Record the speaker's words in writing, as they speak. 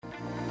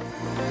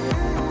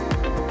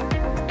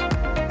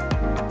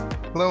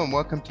Hello and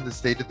welcome to the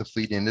State of the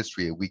Fleet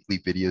Industry, a weekly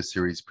video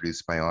series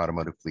produced by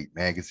Automotive Fleet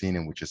Magazine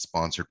and which is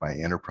sponsored by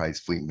Enterprise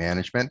Fleet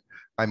Management.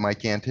 I'm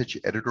Mike Antich,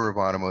 editor of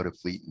Automotive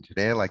Fleet, and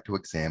today I'd like to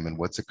examine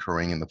what's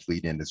occurring in the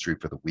fleet industry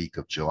for the week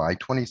of July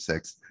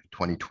 26,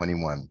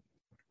 2021.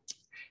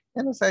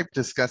 And as I've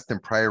discussed in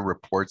prior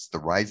reports, the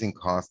rising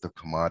cost of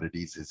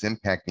commodities is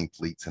impacting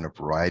fleets in a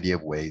variety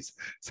of ways,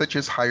 such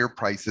as higher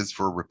prices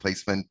for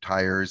replacement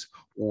tires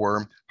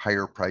or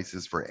higher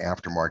prices for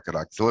aftermarket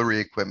auxiliary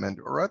equipment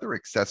or other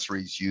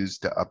accessories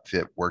used to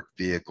upfit work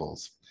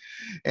vehicles.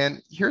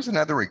 And here's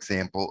another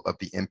example of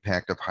the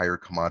impact of higher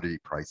commodity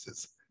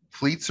prices.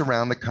 Fleets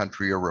around the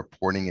country are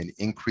reporting an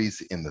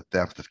increase in the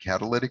theft of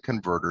catalytic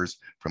converters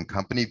from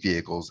company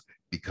vehicles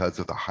because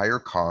of the higher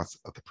costs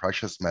of the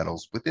precious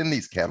metals within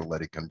these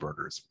catalytic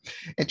converters.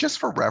 And just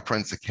for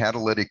reference, a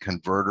catalytic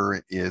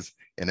converter is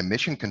an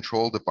emission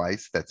control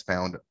device that's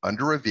found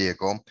under a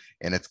vehicle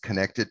and it's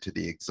connected to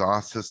the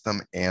exhaust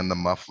system and the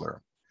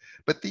muffler.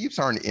 But thieves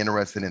aren't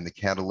interested in the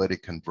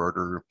catalytic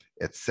converter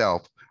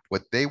itself.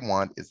 What they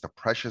want is the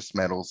precious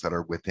metals that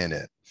are within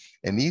it.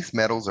 And these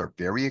metals are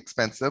very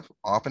expensive,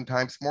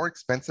 oftentimes more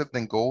expensive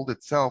than gold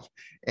itself.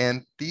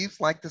 And thieves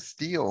like to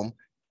steal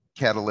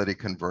catalytic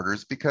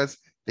converters because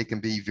they can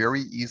be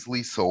very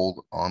easily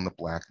sold on the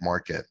black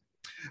market.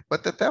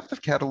 But the theft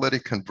of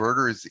catalytic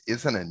converters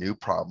isn't a new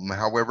problem.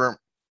 However,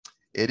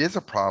 it is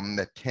a problem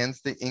that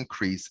tends to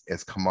increase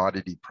as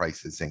commodity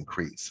prices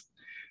increase.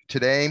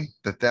 Today,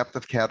 the theft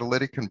of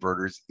catalytic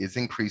converters is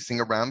increasing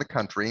around the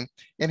country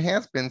and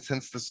has been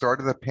since the start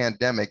of the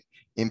pandemic,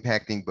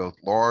 impacting both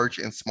large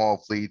and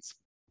small fleets,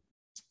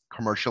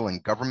 commercial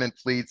and government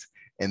fleets,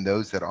 and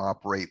those that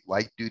operate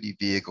light-duty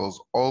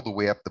vehicles all the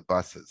way up to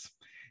buses.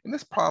 And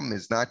this problem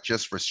is not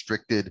just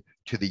restricted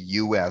to the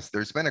US.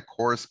 There's been a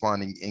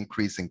corresponding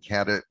increase in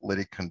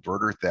catalytic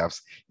converter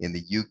thefts in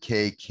the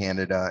UK,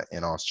 Canada,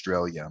 and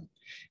Australia.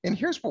 And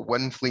here's what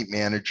one fleet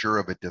manager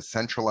of a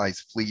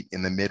decentralized fleet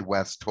in the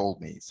Midwest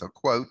told me. So,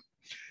 quote,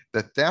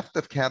 "The theft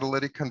of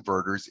catalytic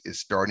converters is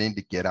starting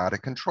to get out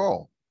of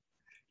control.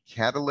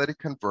 Catalytic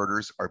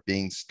converters are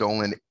being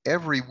stolen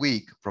every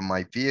week from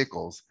my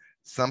vehicles.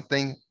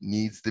 Something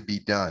needs to be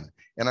done.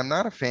 And I'm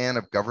not a fan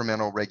of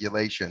governmental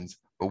regulations,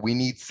 but we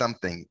need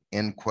something,"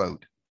 end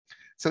quote.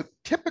 So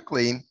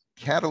typically,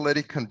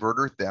 catalytic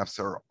converter thefts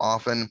are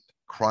often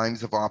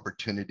crimes of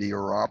opportunity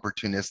or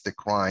opportunistic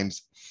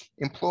crimes.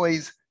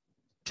 Employees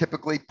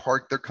typically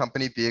park their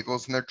company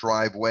vehicles in their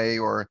driveway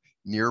or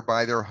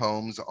nearby their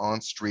homes on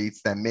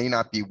streets that may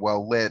not be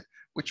well lit,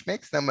 which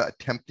makes them a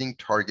tempting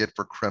target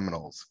for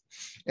criminals.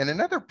 And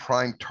another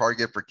prime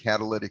target for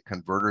catalytic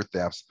converter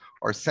thefts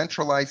are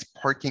centralized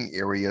parking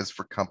areas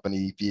for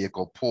company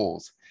vehicle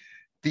pools.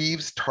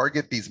 Thieves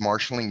target these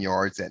marshaling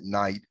yards at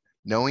night,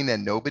 knowing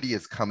that nobody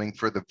is coming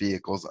for the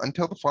vehicles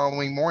until the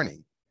following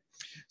morning.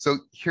 So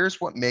here's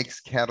what makes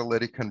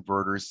catalytic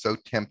converters so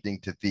tempting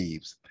to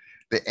thieves.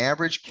 The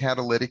average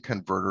catalytic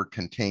converter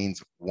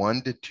contains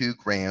 1 to 2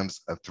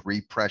 grams of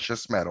 3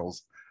 precious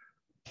metals: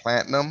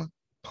 platinum,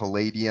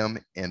 palladium,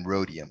 and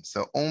rhodium.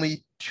 So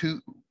only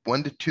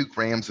 1 to 2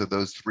 grams of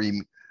those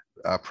 3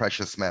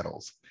 precious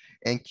metals.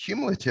 And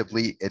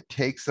cumulatively, it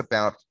takes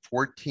about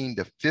 14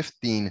 to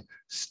 15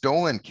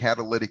 stolen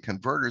catalytic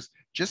converters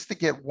just to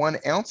get 1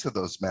 ounce of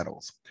those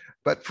metals.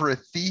 But for a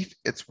thief,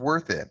 it's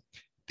worth it.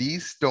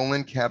 These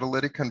stolen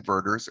catalytic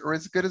converters are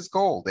as good as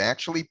gold,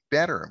 actually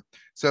better.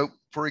 So,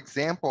 for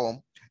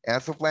example,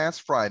 as of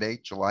last Friday,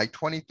 July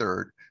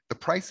 23rd, the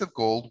price of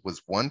gold was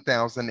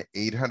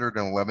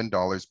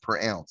 $1,811 per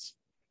ounce.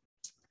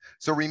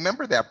 So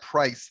remember that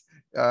price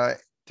to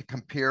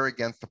compare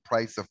against the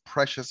price of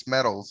precious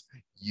metals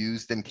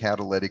used in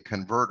catalytic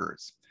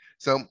converters.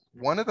 So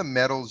one of the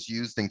metals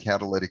used in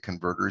catalytic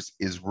converters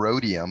is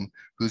rhodium,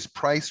 whose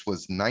price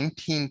was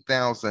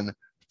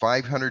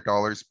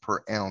 $19,500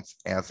 per ounce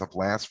as of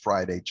last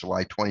Friday,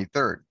 July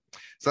 23rd.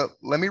 So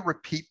let me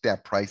repeat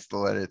that price to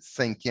let it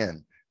sink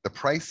in. The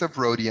price of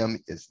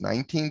rhodium is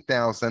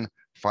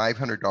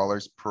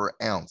 $19,500 per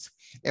ounce.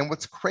 And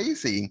what's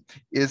crazy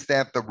is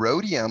that the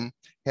rhodium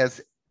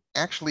has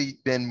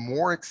actually been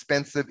more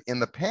expensive in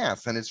the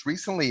past. And as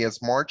recently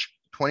as March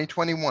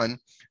 2021,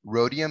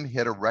 rhodium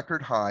hit a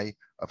record high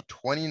of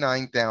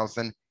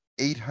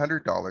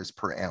 $29,800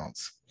 per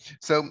ounce.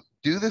 So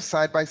do the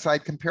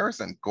side-by-side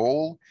comparison.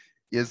 Gold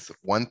is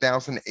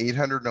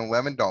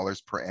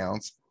 $1,811 per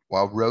ounce,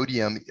 while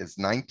rhodium is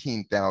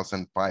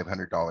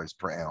 $19,500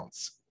 per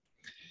ounce.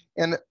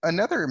 And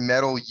another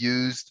metal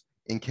used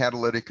in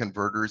catalytic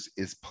converters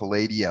is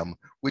palladium,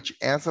 which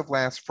as of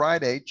last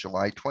Friday,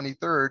 July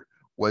 23rd,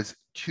 was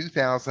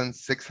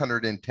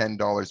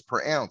 $2,610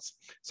 per ounce.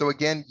 So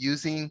again,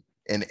 using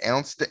an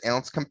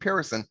ounce-to-ounce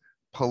comparison,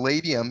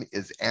 palladium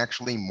is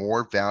actually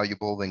more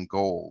valuable than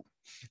gold.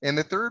 And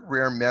the third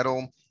rare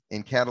metal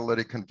in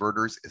catalytic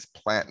converters is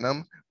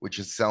platinum, which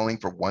is selling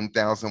for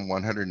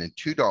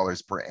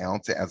 $1,102 per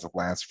ounce as of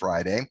last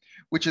Friday,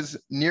 which is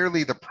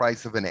nearly the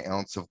price of an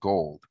ounce of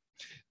gold.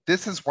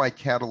 This is why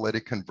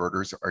catalytic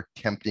converters are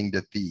tempting to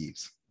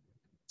thieves.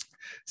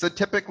 So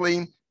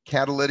typically,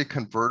 Catalytic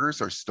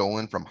converters are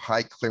stolen from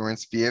high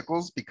clearance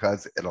vehicles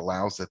because it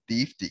allows a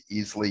thief to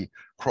easily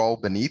crawl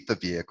beneath the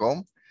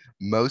vehicle.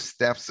 Most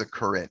thefts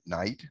occur at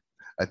night.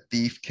 A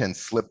thief can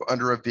slip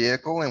under a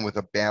vehicle and with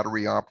a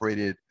battery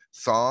operated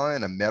saw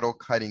and a metal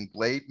cutting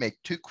blade,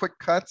 make 2 quick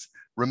cuts,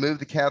 remove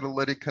the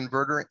catalytic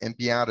converter and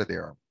be out of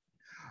there.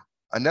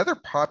 Another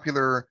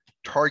popular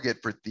target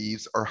for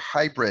thieves are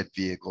hybrid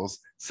vehicles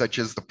such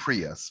as the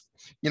Prius.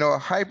 A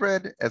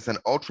hybrid as an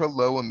ultra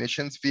low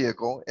emissions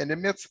vehicle and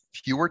emits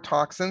fewer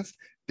toxins,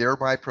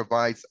 thereby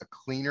provides a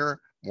cleaner,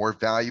 more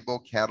valuable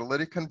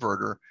catalytic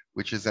converter,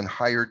 which is in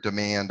higher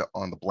demand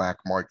on the black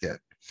market.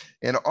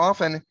 And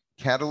often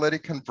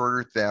catalytic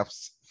converter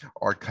thefts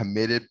are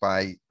committed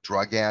by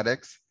drug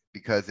addicts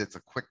because it's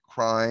a quick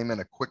crime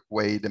and a quick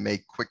way to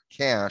make quick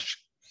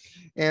cash.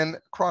 And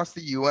across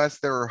the US,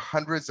 there are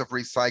hundreds of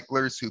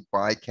recyclers who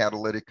buy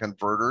catalytic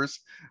converters.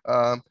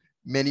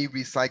 Many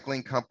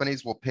recycling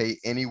companies will pay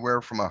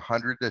anywhere from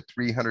 $100 to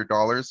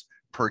 $300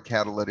 per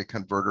catalytic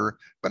converter,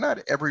 but not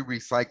every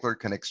recycler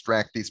can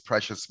extract these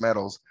precious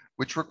metals,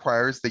 which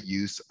requires the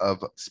use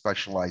of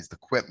specialized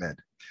equipment.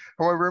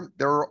 However,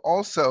 there are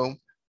also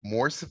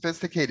more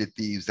sophisticated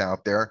thieves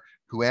out there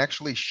who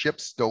actually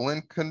ship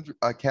stolen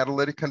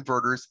catalytic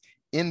converters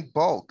in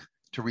bulk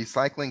to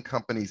recycling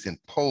companies in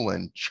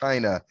Poland,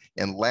 China,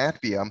 and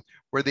Latvia,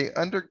 where they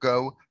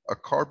undergo a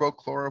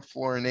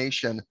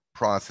carbochlorofluorination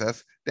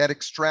process that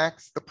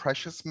extracts the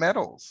precious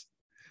metals.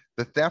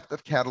 The theft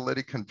of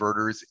catalytic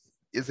converters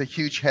is a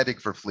huge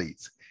headache for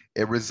fleets.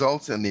 It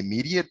results in the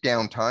immediate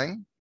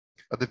downtime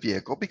of the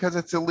vehicle because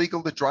it's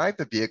illegal to drive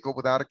the vehicle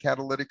without a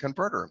catalytic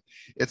converter.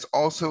 It's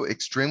also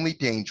extremely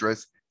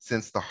dangerous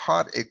since the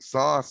hot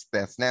exhaust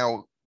that's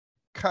now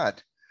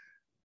cut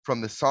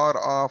from the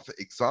sawed-off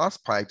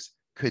exhaust pipes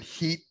could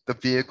heat the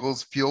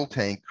vehicle's fuel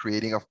tank,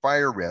 creating a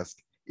fire risk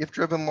if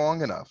driven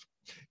long enough.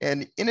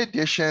 And in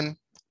addition,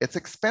 it's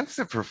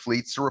expensive for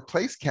fleets to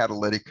replace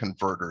catalytic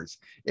converters.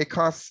 It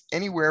costs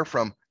anywhere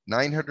from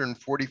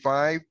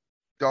 $945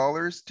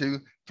 to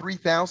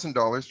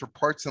 $3,000 for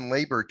parts and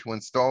labor to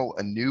install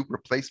a new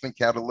replacement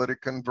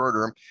catalytic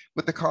converter,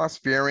 with the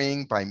cost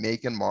varying by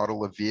make and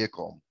model of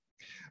vehicle.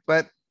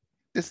 But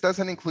this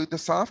doesn't include the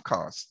soft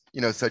costs,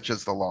 such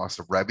as the loss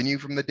of revenue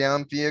from the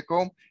downed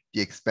vehicle, the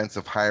expense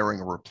of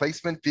hiring a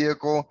replacement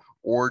vehicle,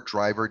 or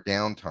driver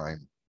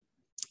downtime.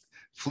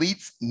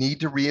 Fleets need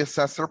to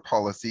reassess their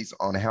policies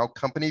on how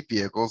company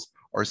vehicles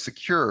are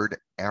secured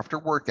after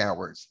work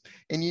hours.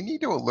 And you need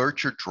to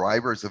alert your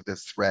drivers of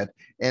this threat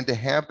and to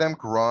have them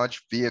garage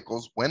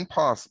vehicles when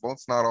possible,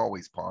 it's not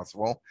always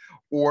possible,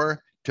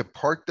 or to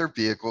park their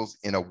vehicles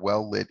in a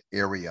well-lit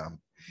area.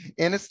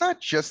 And it's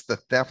not just the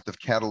theft of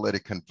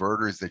catalytic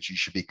converters that you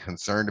should be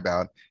concerned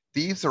about.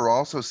 Thieves are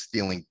also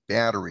stealing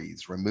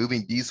batteries,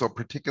 removing diesel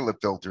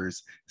particulate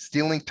filters,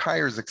 stealing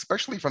tires,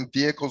 especially from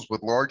vehicles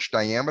with large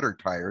diameter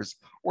tires,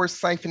 or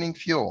siphoning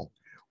fuel.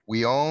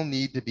 We all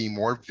need to be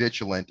more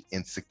vigilant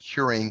in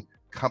securing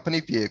company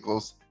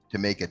vehicles to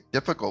make it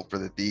difficult for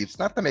the thieves,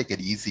 not to make it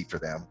easy for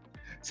them.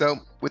 So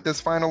with this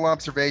final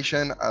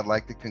observation, I'd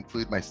like to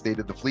conclude my State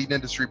of the Fleet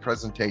Industry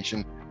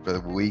presentation for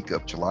the week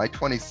of July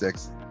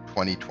 26,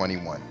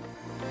 2021.